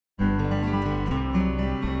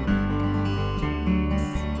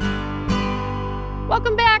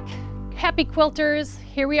Welcome back, happy quilters.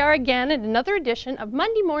 Here we are again at another edition of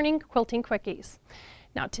Monday Morning Quilting Quickies.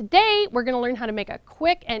 Now today we're going to learn how to make a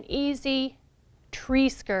quick and easy tree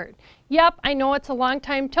skirt. Yep, I know it's a long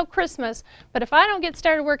time till Christmas, but if I don't get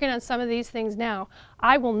started working on some of these things now,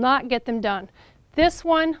 I will not get them done. This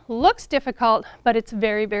one looks difficult, but it's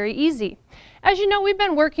very, very easy. As you know, we've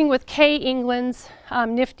been working with Kay England's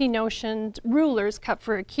Nifty Notions rulers cut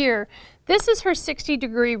for a cure. This is her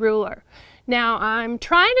 60-degree ruler. Now I'm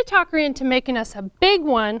trying to talk her into making us a big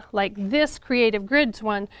one like this Creative Grids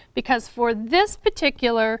one, because for this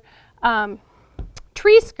particular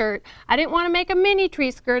tree skirt, I didn't want to make a mini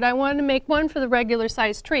tree skirt. I wanted to make one for the regular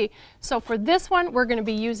size tree. So for this one, we're going to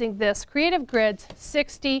be using this Creative Grids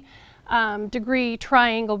 60-degree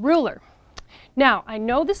triangle ruler. Now, I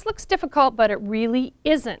know this looks difficult, but it really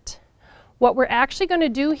isn't. What we're actually going to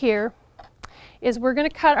do here is we're going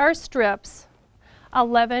to cut our strips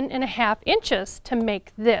 11.5 inches to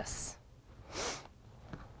make this.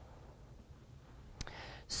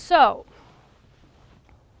 So,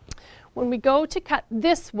 when we go to cut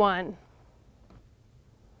this one,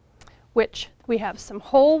 which we have some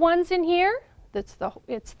whole ones in here, it's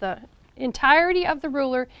the entirety of the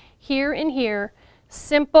ruler here and here,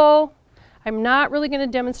 simple. I'm not really going to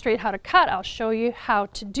demonstrate how to cut. I'll show you how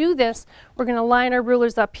to do this. We're going to line our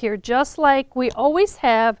rulers up here just like we always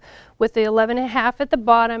have, with the 11.5 at the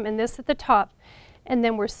bottom and this at the top. And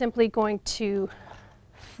then we're simply going to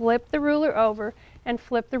flip the ruler over and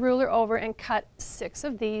flip the ruler over and cut 6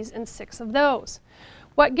 of these and 6 of those.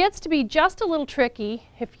 What gets to be just a little tricky,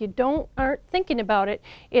 if you aren't thinking about it,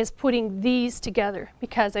 is putting these together,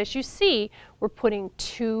 because as you see, we're putting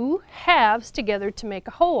 2 halves together to make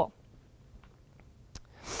a whole.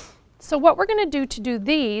 So what we're going to do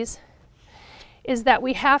these is that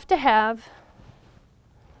we have to have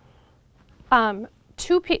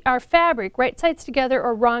our fabric right sides together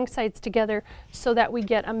or wrong sides together so that we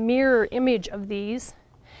get a mirror image of these.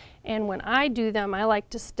 And when I do them, I like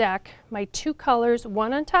to stack my 2 colors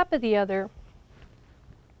one on top of the other.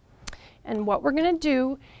 And what we're going to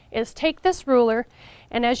do is take this ruler,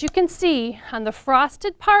 and as you can see on the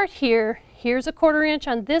frosted part here, here's a 1/4 inch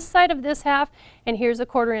on this side of this half, and here's a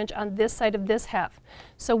 1/4 inch on this side of this half.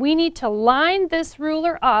 So we need to line this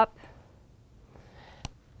ruler up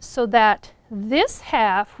so that this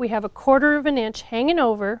half, we have a 1/4 inch hanging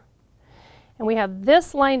over, and we have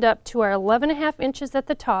this lined up to our 11.5 inches at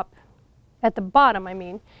the top, at the bottom I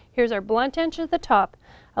mean. Here's our blunt edge at the top,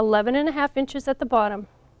 11.5 inches at the bottom,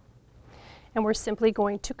 and we're simply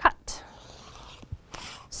going to cut.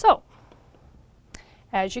 So,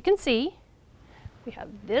 as you can see, we have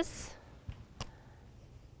this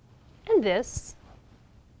and this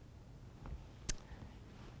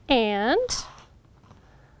and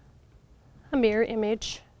a mirror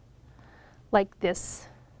image like this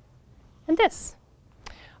and this.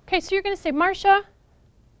 Okay, so you're going to say, Marcia,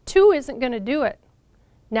 2 isn't going to do it.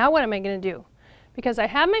 Now what am I going to do? Because I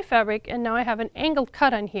have my fabric and now I have an angled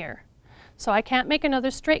cut on here. So I can't make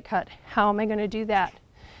another straight cut. How am I going to do that?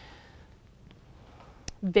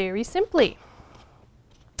 Very simply.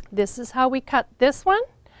 This is how we cut this one.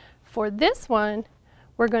 For this one,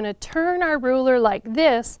 we're going to turn our ruler like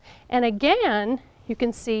this, and again, you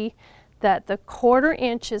can see that the 1/4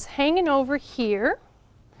 inch is hanging over here.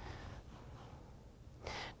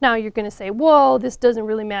 Now you're going to say, whoa, this doesn't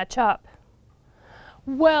really match up.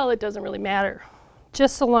 Well, it doesn't really matter.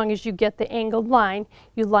 Just so long as you get the angled line,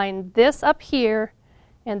 you line this up here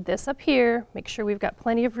and this up here. Make sure we've got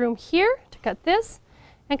plenty of room here to cut this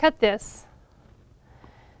and cut this.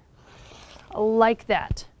 Like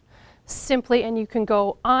that. Simply, and you can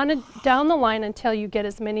go on and down the line until you get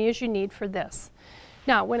as many as you need for this.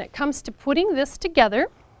 Now, when it comes to putting this together,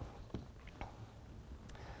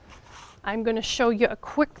 I'm going to show you a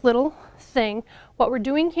quick little thing. What we're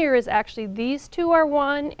doing here is actually these 2 are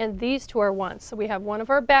one and these 2 are one. So we have one of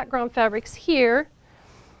our background fabrics here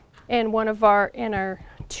and one of our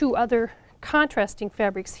 2 other contrasting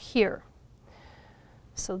fabrics here.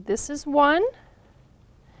 So this is one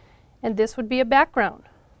and this would be a background.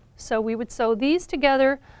 So we would sew these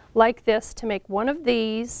together like this to make one of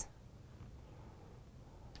these.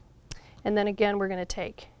 And then again, we're going to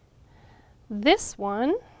take this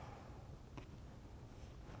one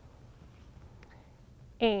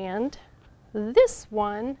and this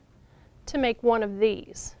one to make one of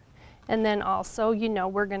these. And then also, you know,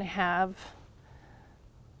 we're going to have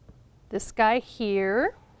this guy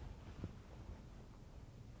here.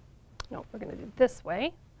 No, we're going to do it this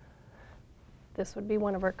way. This would be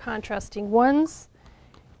one of our contrasting ones.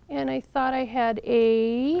 And I thought I had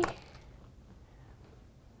a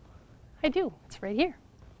I do. It's right here.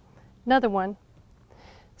 Another one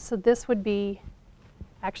So this would be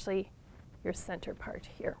actually your center part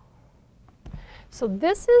here. So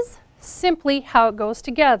this is simply how it goes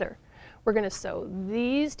together. We're going to sew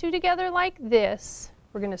these two together like this.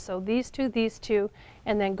 We're going to sew these two,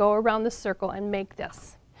 and then go around the circle and make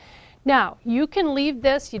this. Now, you can leave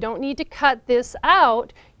this. You don't need to cut this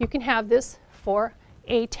out. You can have this for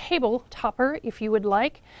a table topper if you would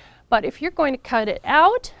like. But if you're going to cut it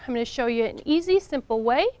out, I'm going to show you an easy, simple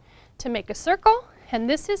way to make a circle. And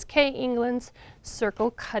this is Kay England's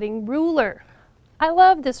circle cutting ruler. I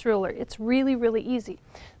love this ruler. It's really, really easy.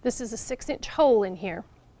 This is a 6-inch hole in here.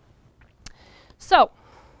 So,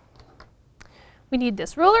 we need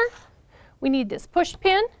this ruler, we need this push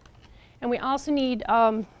pin, and we also need,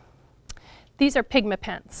 these are Pigma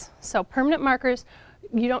pens. So permanent markers,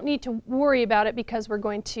 you don't need to worry about it because we're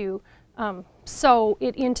going to sew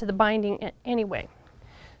it into the binding anyway.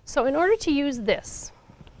 So in order to use this,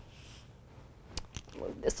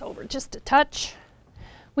 move this over just a touch,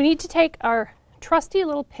 we need to take our trusty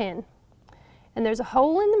little pin, and there's a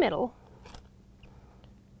hole in the middle,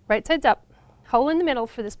 right sides up, hole in the middle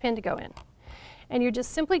for this pin to go in. And you're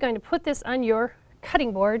just simply going to put this on your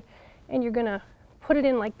cutting board, and you're going to put it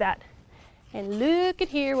in like that. And look at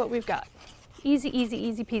here what we've got. Easy, easy,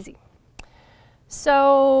 easy peasy.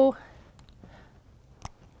 So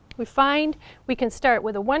we find we can start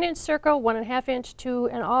with a 1-inch circle, 1.5 inch, 2,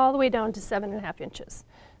 and all the way down to 7.5 inches.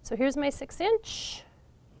 So here's my 6-inch.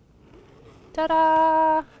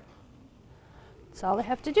 Ta-da! That's all I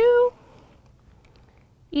have to do.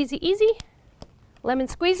 Easy, easy. Lemon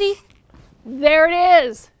squeezy. There it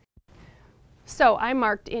is. So I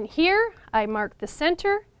marked in here, I marked the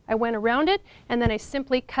center, I went around it, and then I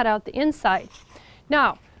simply cut out the inside.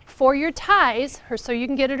 Now, for your ties, or so you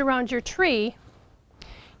can get it around your tree,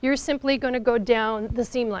 you're simply going to go down the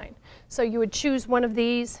seam line. So you would choose one of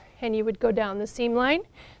these and you would go down the seam line,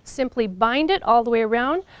 simply bind it all the way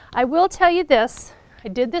around. I will tell you this, I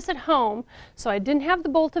did this at home, so I didn't have the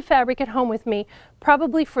bolt of fabric at home with me.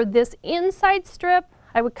 Probably for this inside strip,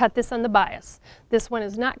 I would cut this on the bias. This one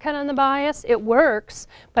is not cut on the bias. It works,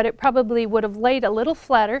 but it probably would have laid a little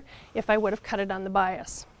flatter if I would have cut it on the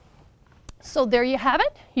bias. So there you have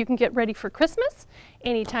it. You can get ready for Christmas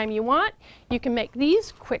anytime you want. You can make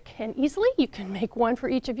these quick and easily. You can make one for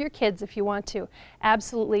each of your kids if you want to.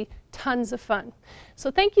 Absolutely tons of fun.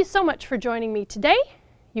 So thank you so much for joining me today.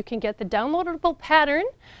 You can get the downloadable pattern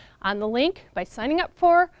on the link by signing up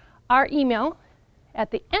for our email at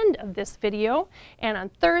the end of this video, and on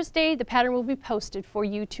Thursday the pattern will be posted for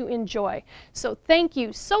you to enjoy. So thank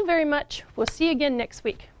you so very much. We'll see you again next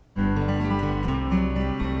week.